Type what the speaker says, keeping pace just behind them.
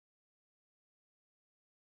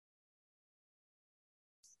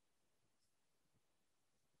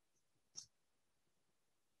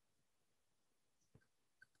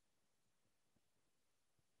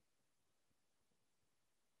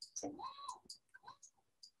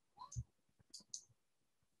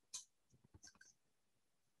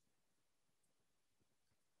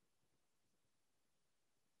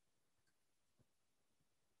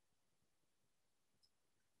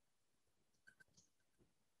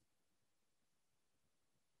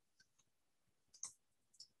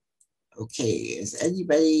Okay, is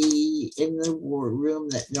anybody in the room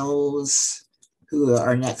that knows who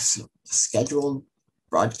our next scheduled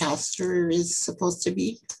broadcaster is supposed to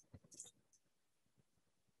be?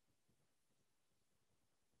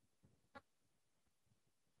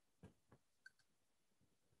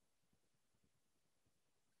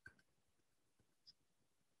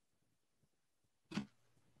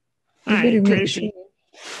 Hi, Tracy.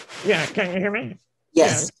 Yeah, can you hear me?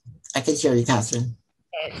 Yes, I can hear you, Catherine.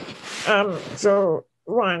 So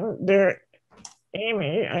one, there,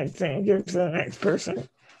 Amy, I think, is the next person.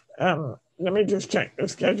 Let me just check the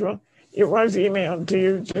schedule. It was emailed to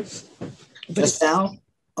you just now?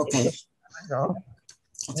 Okay. Go.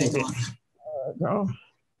 I'll take one. Go.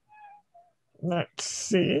 Let's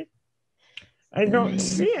see. I don't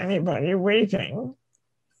see anybody waiting.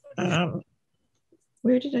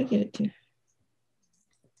 Where did I get it to?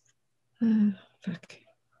 Fuck.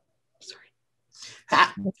 Sorry.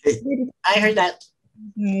 Ah, I heard that.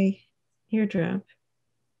 My airdrop.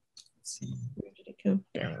 Let's see. Where did it go?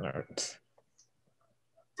 Downloads.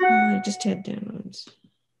 I just had downloads.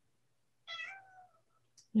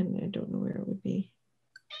 And I don't know where it would be.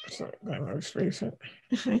 So my most recent.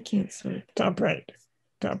 I can't sort. Top right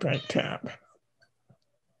tab.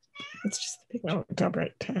 It's just the picture. No, top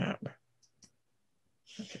right tab.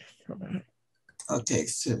 Okay, go back. Okay,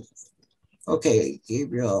 so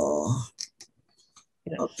Gabriel.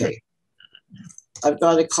 Okay. I've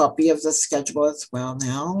got a copy of the schedule as well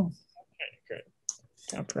now. Okay, good.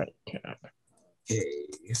 Top right tab.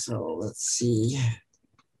 Okay, so let's see.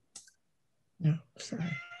 No,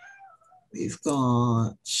 sorry. We've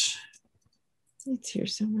got. It's here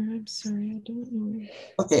somewhere. I'm sorry, I don't know.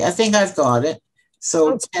 Okay, I think I've got it.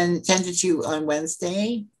 So 10 to 2 on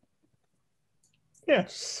Wednesday.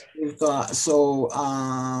 Yes. We've got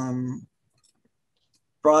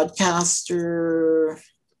broadcaster.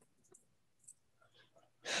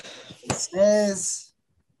 It says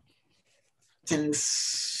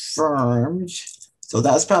confirmed. So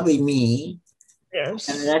that's probably me. Yes.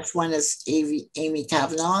 And the next one is Amy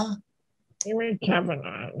Kavanaugh. Amy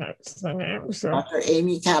Kavanaugh, that's the name. So Dr.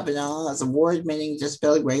 Amy Kavanaugh is award-winning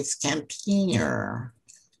disability rights campaigner.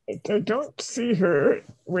 I don't see her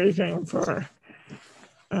waiting for.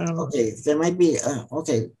 Okay, there might be.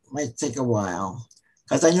 Might take a while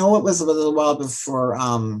because I know it was a little while before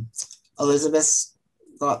Elizabeth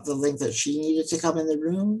got the link that she needed to come in the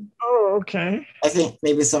room. Oh, okay. I think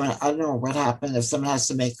maybe someone. I don't know what happened. If someone has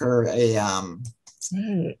to make her a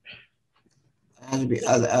had to be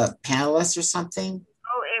a panelist or something.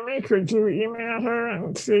 Oh, Amy, could you email her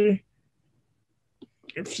and see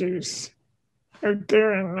if she's out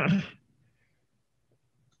there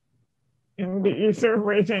in the ether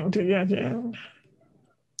waiting to get in?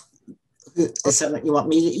 Is someone, you want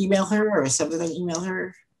me to email her or is someone going to email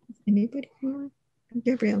her? Anybody?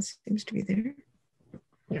 Gabrielle seems to be there.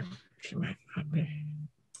 Yeah, she might not be.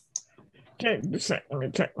 Okay, just a sec. Let me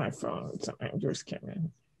check my phone. Something just came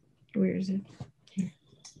in. Where is it? Here.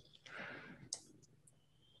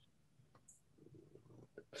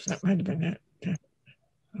 That might have been it.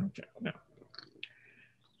 Okay, no.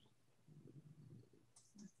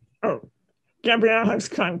 Oh, Gabrielle has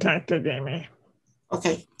contacted Amy.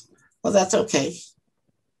 Okay. Well, that's okay.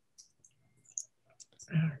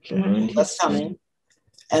 Okay. That's coming.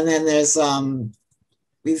 And then there's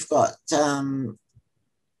we've got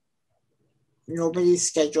nobody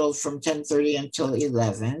scheduled from 10:30 until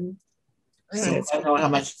 11. Right. So I don't know how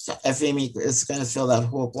much if Amy is going to fill that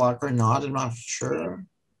whole block or not. I'm not sure.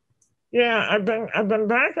 Yeah, I've been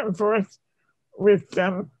back and forth with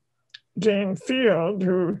Jane Field,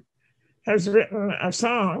 who has written a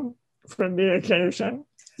song for the occasion.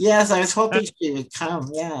 Yes, I was hoping she would come.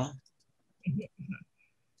 Yeah.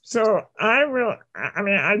 So I will. I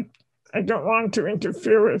mean, I don't want to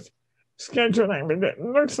interfere with scheduling, but it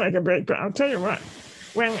looks like a break. But I'll tell you what,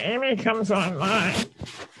 when Amy comes online,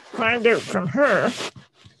 find out from her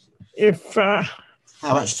if how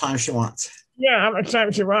much time she wants. Yeah, how much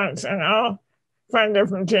time she wants, and I'll find out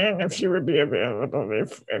from Jane if she would be available.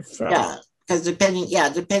 If yeah, because depending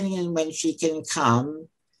on when she can come,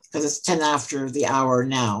 because it's 10 after the hour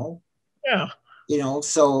now. Yeah. You know,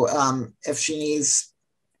 so if she needs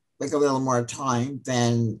like a little more time,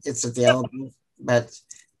 then it's available. Yeah. But it'd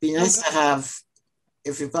be nice to have,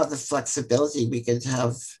 if we've got the flexibility, we could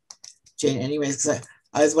have Jane anyways. Because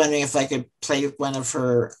I was wondering if I could play one of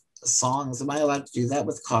her songs. Am I allowed to do that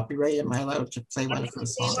with copyright? Am I allowed to play one of her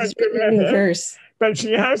songs? She's written a new verse. But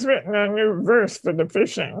she has written a new verse for the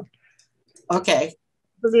fishing. Okay.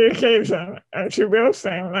 For the occasion, and she will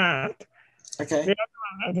sing that. Okay. The other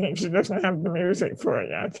one, I think she doesn't have the music for it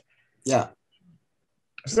yet. Yeah.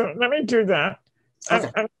 So let me do that.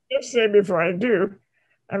 Okay. And just say before I do,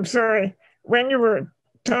 I'm sorry, when you were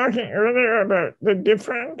talking earlier about the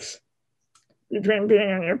difference between being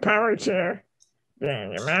in your power chair, being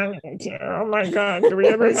in your manual chair, oh my God, do we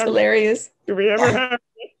ever It's hilarious. Do we ever have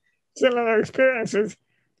similar experiences?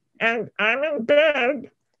 And I'm in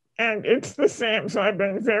bed and it's the same. So I've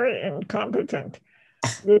been very incompetent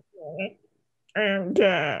this morning and,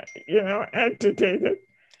 agitated.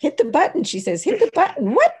 Hit the button, she says. Hit the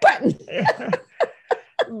button. What button? Yeah.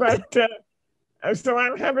 But so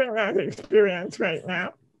I'm having that experience right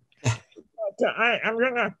now. But I'm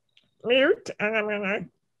going to mute and I'm going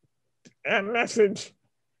to message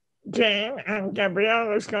Jane, and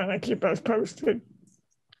Gabrielle is going to keep us posted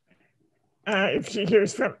if she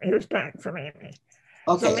hears back from Amy.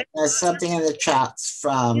 Okay, so there's something in the chats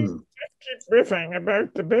from. Keep riffing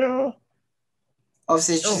about the bill. Oh,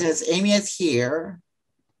 so she says Amy is here.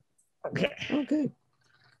 Okay. Oh, good.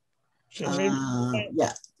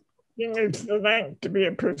 Yeah. She needs the link to be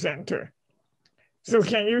a presenter. So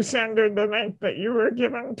can you send her the link that you were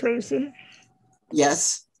given, Tracy?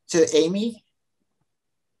 Yes, to Amy.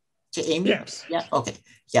 To Amy? Yes. Yeah. Okay.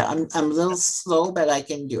 Yeah, I'm a little slow, but I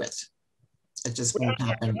can do it. It just won't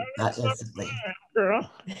happen that instantly.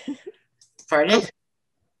 Girl. Pardon?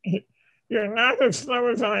 You're not as slow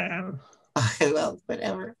as I am. Okay, well,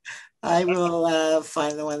 whatever. I will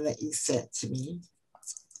find the one that you sent to me.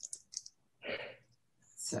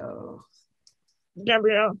 So.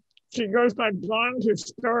 Gabrielle, she goes by Blonde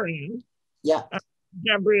Historian. Yeah.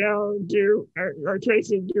 Gabrielle, or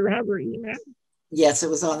Tracy, do you have her email? Yes, it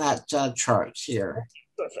was on that chart here.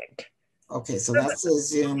 Perfect. Okay, so that's the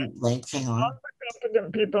Zoom link. Hang on. All the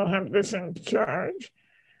competent people have this in charge.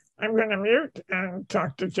 I'm going to mute and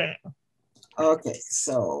talk to Jane. Okay,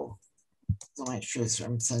 so make sure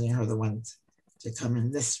I'm sending her the ones to come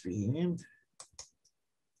in this stream.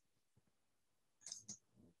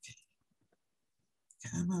 Okay.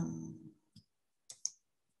 Come on.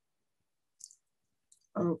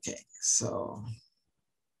 Okay, so.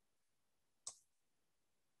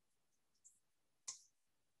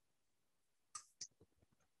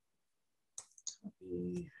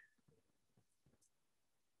 Copy.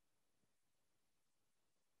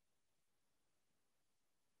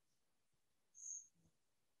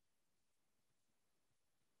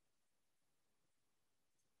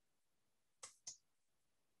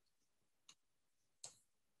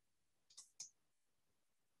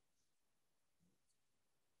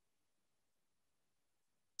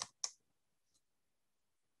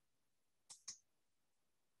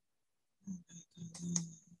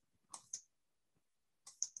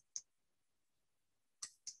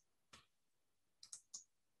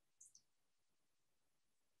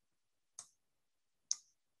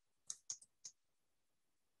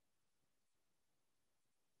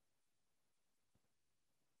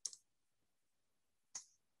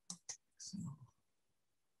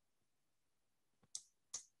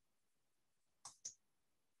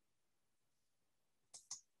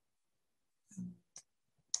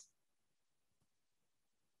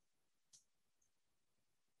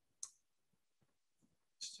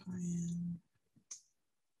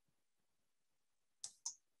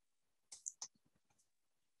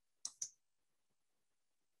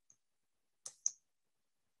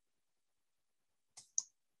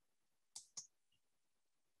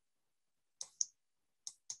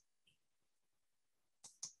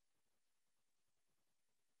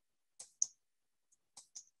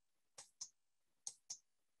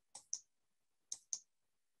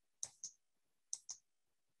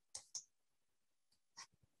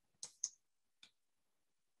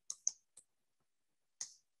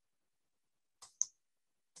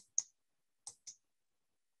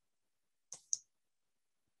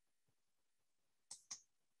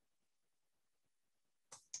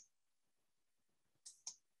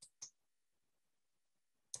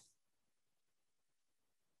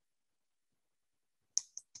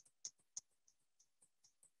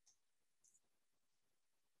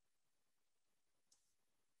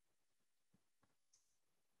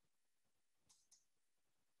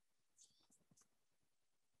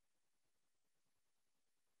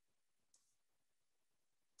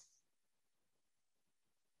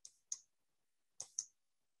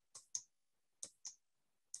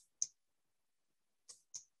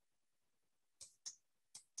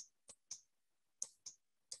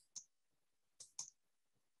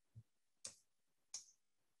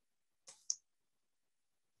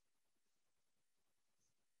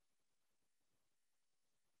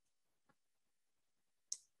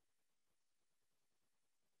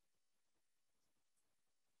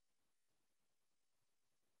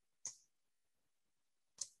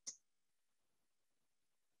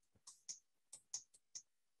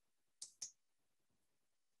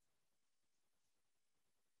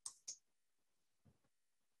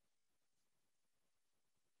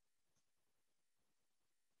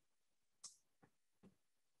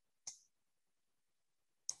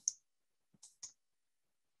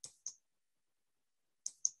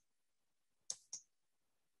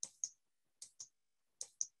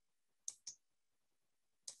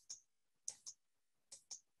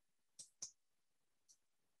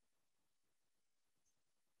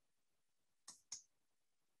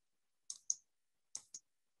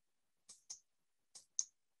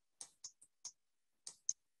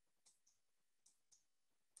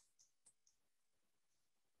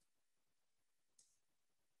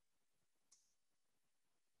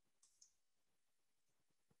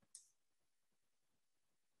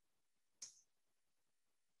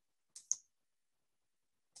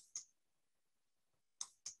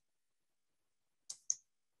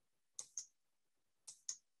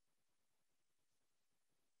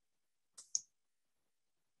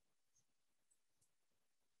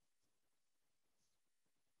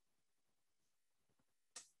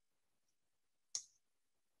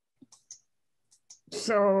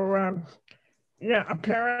 So, yeah,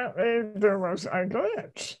 apparently there was a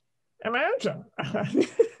glitch. Imagine.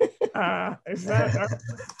 Is that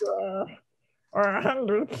or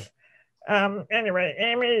 100th? Anyway,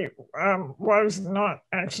 Amy was not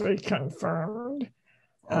actually confirmed.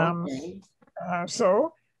 Okay.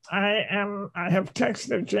 So I have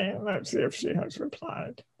texted Jane. Let's see if she has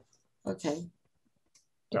replied. Okay.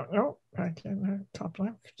 Don't know. Back in the top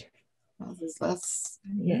left. Well, that's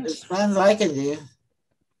Yes. as fun as I can do.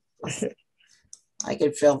 I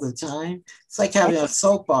can fill the time. It's like having a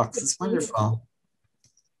soapbox. It's wonderful.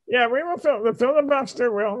 Yeah, we will fill the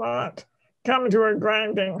filibuster will not come to a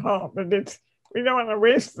grinding halt, but we don't want to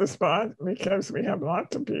waste the spot because we have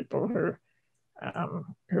lots of people who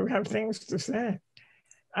have things to say.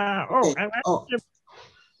 Okay.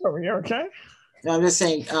 Are you okay? No, I'm just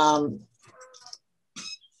saying,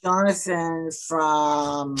 Jonathan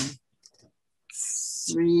from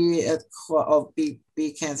 3 o'clock. Oh,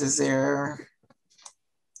 Beacons is there.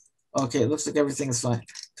 Okay, it looks like everything's fine.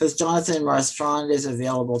 Because Jonathan Marstrand is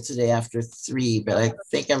available today after 3, but I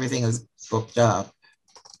think everything is booked up.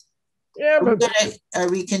 Yeah, but are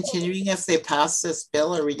we continuing if they pass this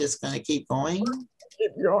bill? Or are we just going to keep going?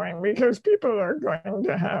 Keep going because people are going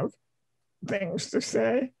to have things to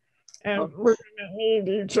say, and we're going to need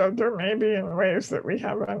each other maybe in ways that we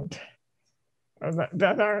haven't, or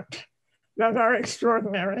that are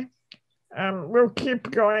extraordinary. We'll keep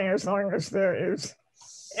going as long as there is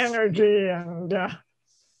energy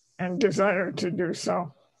and desire to do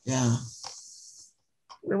so. Yeah.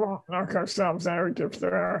 We won't knock ourselves out if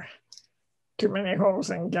there are too many holes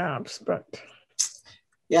and gaps, but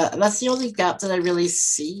yeah, that's the only gap that I really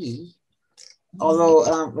see.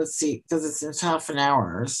 Although, let's see, because it's in half an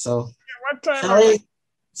hour. So, what time?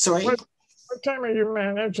 What time are you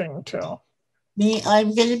managing till?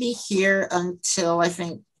 I'm going to be here until I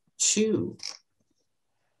think 2.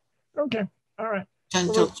 Okay, all right.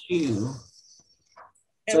 10 till 2.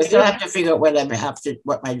 So I still have to figure out what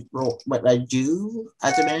I do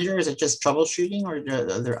as a manager. Is it just troubleshooting, or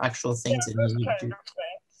are there actual things that need to do?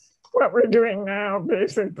 What we're doing now,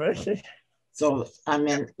 basically. So I'm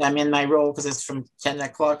in my role because it's from 10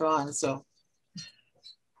 o'clock on. So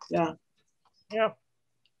yeah. Yep.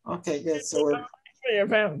 Okay, good. So we're the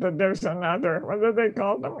event that there's another, what do they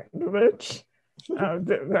call them? Glitch.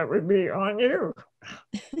 That would be on you.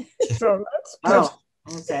 So that's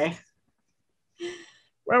okay.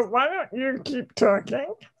 Well, why don't you keep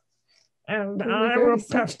talking, and I will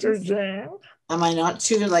pester Jane. Am I not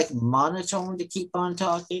too monotone to keep on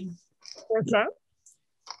talking? What's that?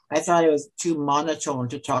 I thought it was too monotone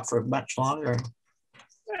to talk for much longer.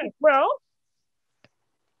 Well,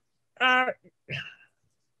 I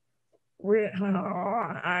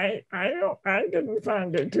didn't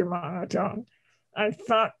find it too monotone. I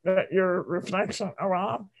thought that your reflection.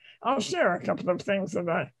 I'll share a couple of things that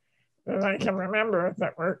I can remember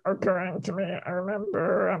that were occurring to me. I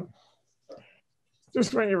remember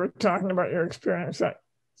just when you were talking about your experience at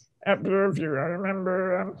Blueview. I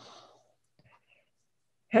remember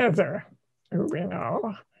Heather, who we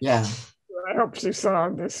know. Yeah. I hope she saw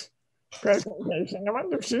this presentation. I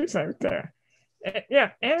wonder if she's out there.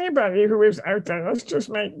 Yeah, anybody who is out there, let's just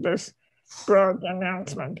make this broad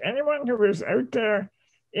announcement. Anyone who is out there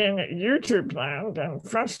in YouTube land and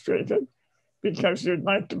frustrated because you'd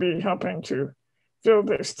like to be helping to fill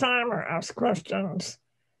this time or ask questions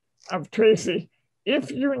of Tracy,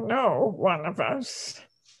 if you know one of us,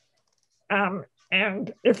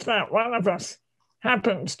 and if that one of us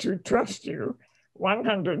happens to trust you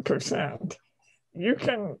 100%, you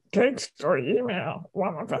can text or email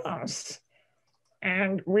one of us,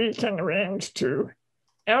 and we can arrange to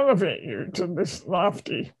elevate you to this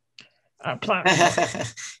lofty platform.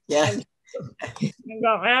 Yeah. And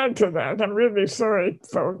I'll add to that. I'm really sorry,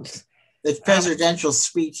 folks. The presidential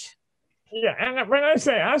suite. Yeah, and when I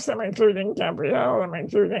say us, I'm including Gabrielle. I'm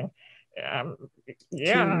including,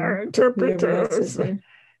 our interpreters.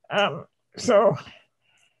 So,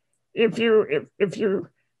 if you,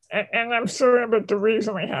 and I'm sorry, but the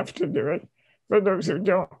reason we have to do it, for those who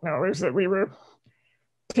don't know, is that we were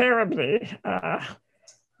terribly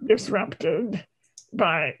disrupted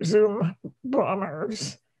by Zoom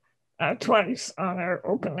bombers twice on our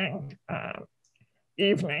opening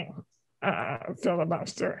evening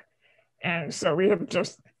filibuster. And so we have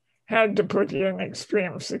just had to put in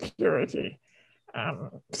extreme security.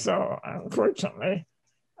 So unfortunately,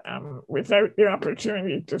 without the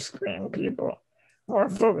opportunity to screen people more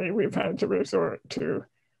fully, we've had to resort to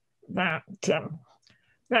that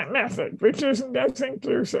method, which isn't as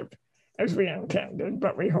inclusive as we intended,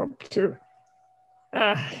 but we hope to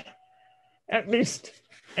at least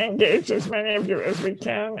engage as many of you as we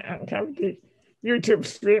can and have the YouTube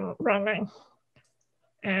stream running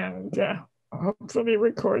and hopefully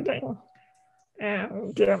recording.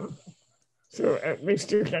 And so at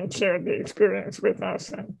least you can share the experience with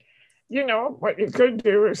us. And, you know, what you could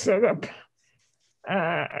do is set up,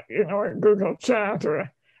 you know, a Google chat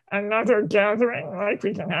or another gathering, like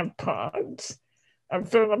we can have pods of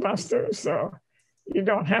filibusters. So you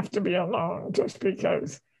don't have to be alone just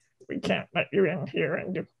because we can't let you in here,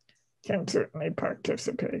 and you can certainly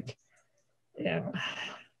participate in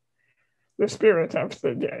the spirit of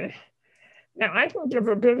the day. Now, I can give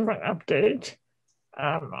a bit of an update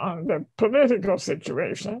on the political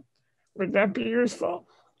situation. Would that be useful?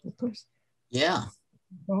 Of course. Yeah.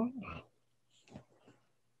 Oh,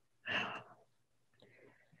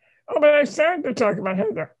 but I started to talk about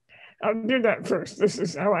Heather. I'll do that first. This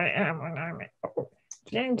is how I am when I'm. Oh,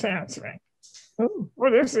 Jane's answering. Oh,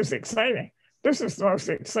 well, this is exciting. This is the most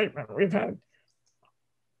excitement we've had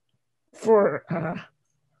for a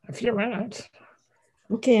few minutes.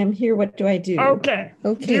 Okay, I'm here. What do I do? Okay.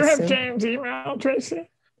 Okay. Do you have Jane's email, Tracy?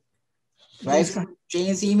 Right.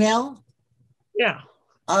 Jane's email? Yeah.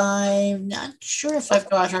 I'm not sure if I've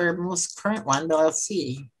got her most current one, but I'll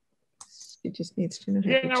see. She just needs to know how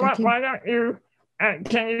You to know check what? in. Why don't you?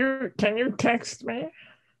 Can you text me?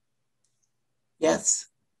 Yes.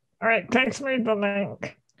 All right, text me the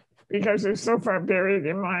link because it's so far buried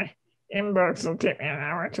in my inbox. It'll take me an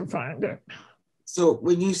hour to find it. So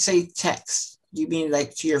when you say text, you mean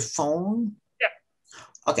like to your phone? Yeah.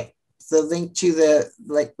 Okay. The link to the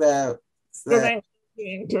link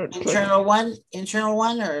internal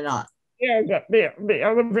one or not? Yeah, the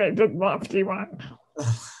elevated lofty one.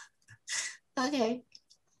 Okay.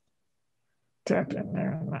 Tap in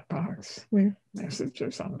there in that box. Where?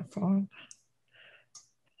 Messages on the phone.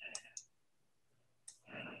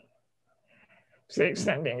 Say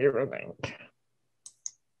sending you a link.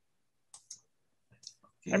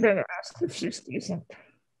 I better ask if she's decent.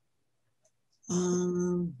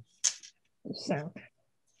 Send.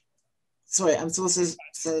 Sorry, I'm supposed to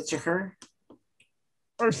send it to her?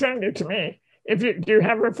 Or send it to me. If you do you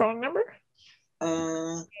have her phone number?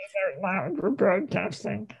 Very loud. We're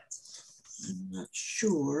broadcasting. I'm not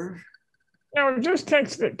sure. No, just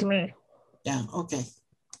text it to me. Yeah, okay.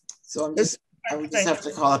 So I would just have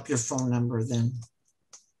to call up your phone number then.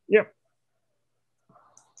 Yep.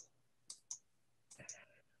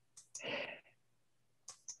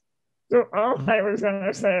 So all I was going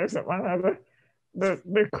to say is that one of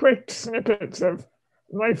the quick snippets of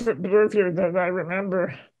life at Bluefield that I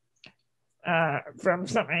remember from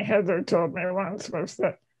something Heather told me once was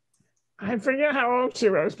that I forget how old she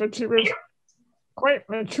was, but she was quite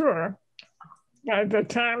mature by the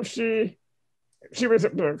time she was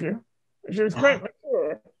at Blueview. She was quite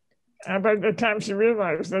mature by the time she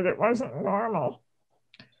realized that it wasn't normal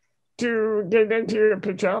to get into your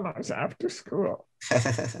pajamas after school.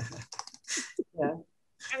 Yeah.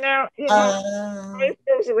 And now, you know, life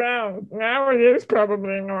goes around. Now it is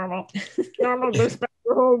probably normal. Normal to spend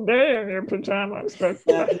the whole day in your pajamas. But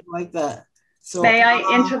yeah, like that. So, may I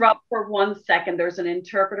interrupt for 1 second? There's an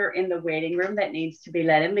interpreter in the waiting room that needs to be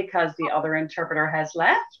let in because the other interpreter has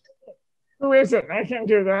left. Who is it? I can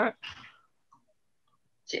do that.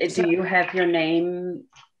 Do you have your name?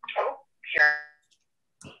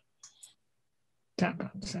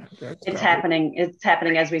 It's happening. It's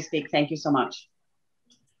happening as we speak. Thank you so much.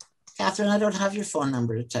 Catherine, I don't have your phone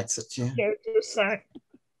number to text it to you. Yeah, just say,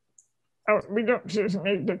 oh, we don't just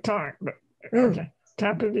need to talk, but okay.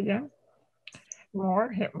 Tap it again. More,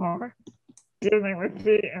 hit more. Dealing with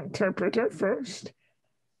the interpreter first.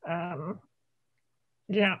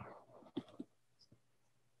 Yeah.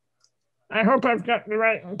 I hope I've got the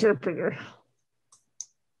right interpreter.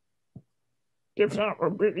 If not,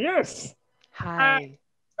 we'll be, yes. Hi.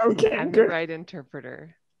 Okay, I'm good. the right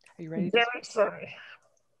interpreter. Are you ready? Very sorry.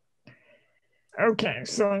 Okay,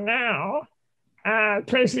 so now,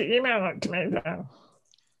 Tracy, email it to me then.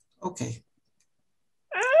 Okay.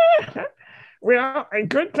 Well, a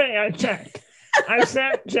good thing I checked. I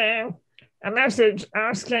sent Jane a message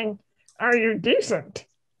asking, are you decent?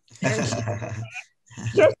 And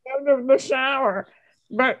just out of the shower,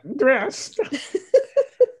 but dressed.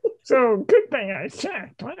 So good thing I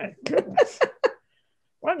checked. My goodness.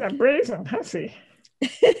 What a brazen hussy.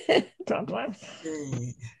 Dublin.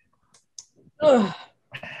 All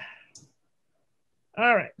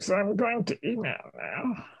right, so I'm going to email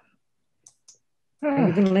now. Are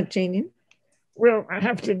you going to let Jane in? Well, I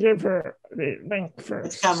have to give her the link first.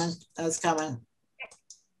 It's coming. That's coming.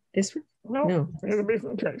 This one? No, it'll be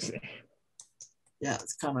from Tracy. Yeah,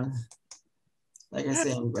 it's coming. Like I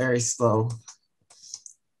say, I'm very slow.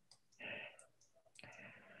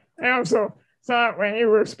 I also thought when you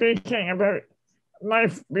were speaking about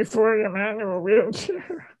life before your manual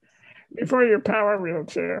wheelchair, before your power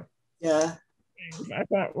wheelchair. Yeah. I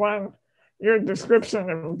thought, one, your description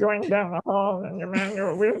of going down the hall in your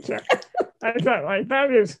manual wheelchair, I thought, like,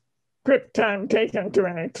 that is crip-time taken to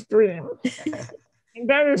an extreme. And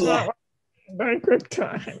that is not what we mean by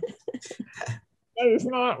crip-time. That is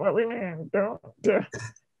not what we mean.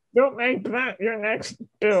 Don't make that your next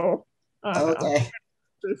bill on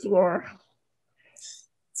the floor.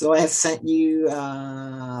 So I have sent you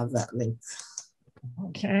that link.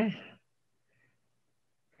 Okay.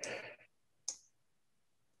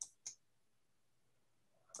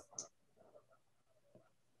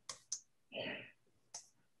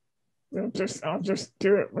 I'll just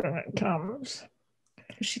do it when it comes.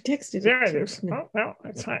 She texted there it. It is. No. Oh, no,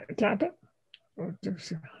 it's high. Tap it. Oh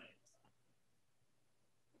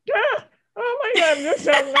my God,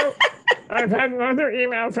 I've had another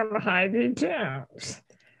email from Heidi Jams,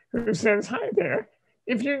 who says, hi there.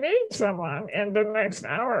 If you need someone in the next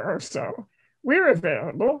hour or so, we're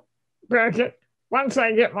available. Bracket, once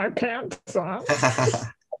I get my pants on.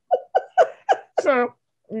 So,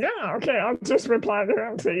 yeah, okay, I'll just reply to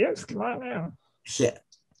her and say, yes, come on in. Shit.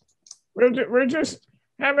 We're just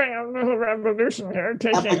having a little revolution here. A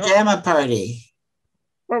pajama party.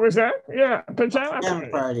 What was that? Yeah, pajama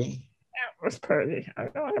party. That was party. I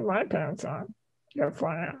don't have my pants on.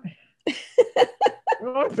 FYI.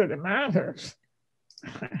 Not that it matters.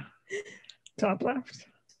 Top left.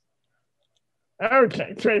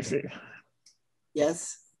 Okay, Tracy.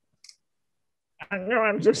 Yes. I know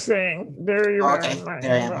I'm just saying, there you are in my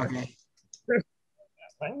there I am.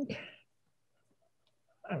 Okay.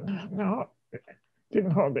 No,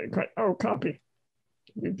 didn't hold it quite. Oh, copy.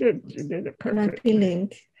 You did it perfect. Copy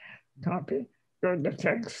link. Copy. Go to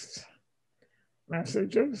text.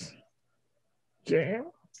 Messages.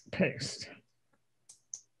 Jam. Paste.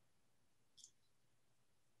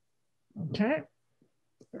 Okay.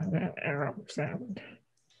 And then arrow sound.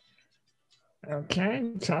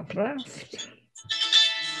 Okay, top left.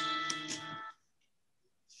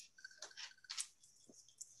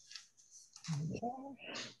 Okay.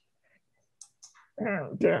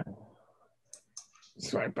 And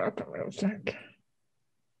swipe up and we'll check.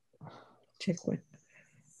 Check what?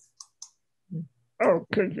 Oh,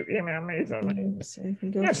 could you email me the link?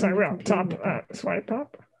 Yes, I will. Top swipe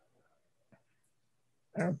up.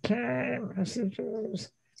 Okay,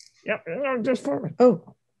 messages. Yep, no, just forward.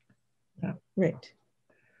 Oh, yeah. Right.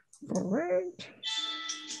 Forward.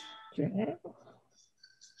 Okay.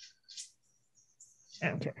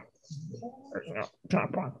 Enter. No,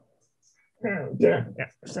 top one. And yeah,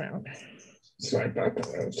 sound. Swipe up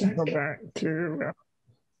and we'll go back to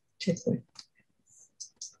check what?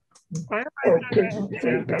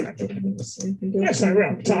 Feedback. Yes, I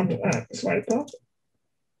will. Top swipe up.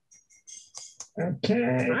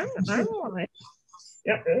 Okay. I'm on it.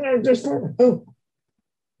 Yep, no, just forward. Oh,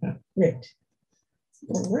 right.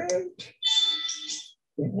 Forward.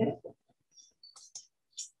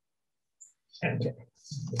 Enter.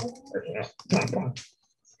 No, top one.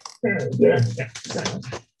 And yeah, sound.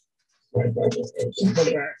 Swipe up and go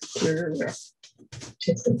back to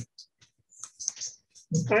check what?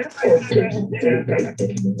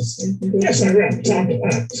 Yes, I will.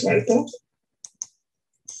 Top swipe up.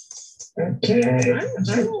 Okay.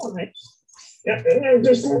 I'm on it. Yeah, no,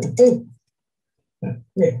 just forward. Oh, right. Forward. And top one. And yeah, sound. Swipe up and go back to check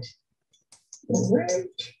what? Yes, I will. Top swipe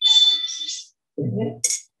up.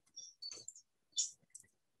 Okay. I'm on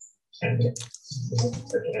it. Yeah, no, just forward. Oh, right.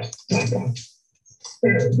 Forward. And top one.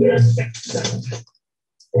 And yeah, sound.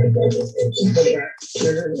 Swipe up and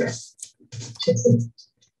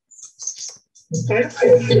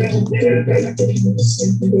go back to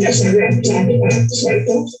check what? Yes, I will. Top swipe up.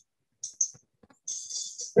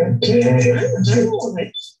 Okay. I'm on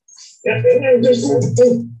it. Yeah, no, just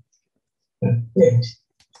forward. Right.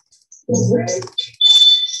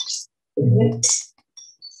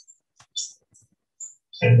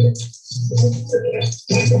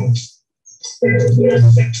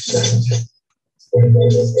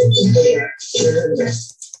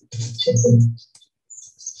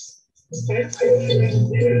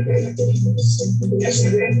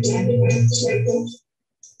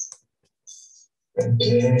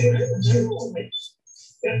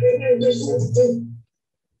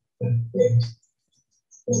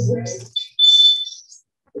 Forward.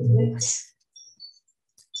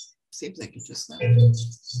 Seems like you just left.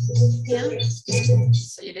 Yeah.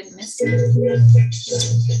 So you didn't miss me.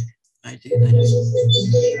 I did. I just...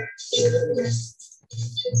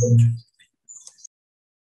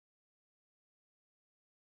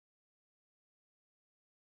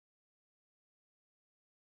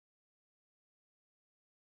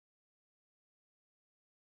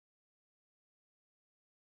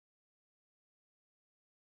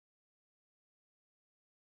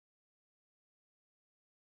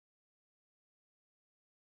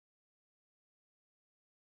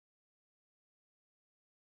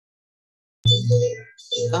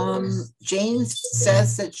 Jane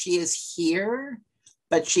says that she is here,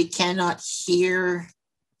 but she cannot hear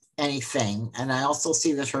anything. And I also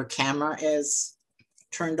see that her camera is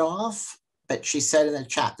turned off, but she said in the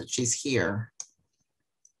chat that she's here.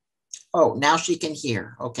 Oh, now she can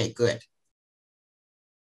hear. Okay, good.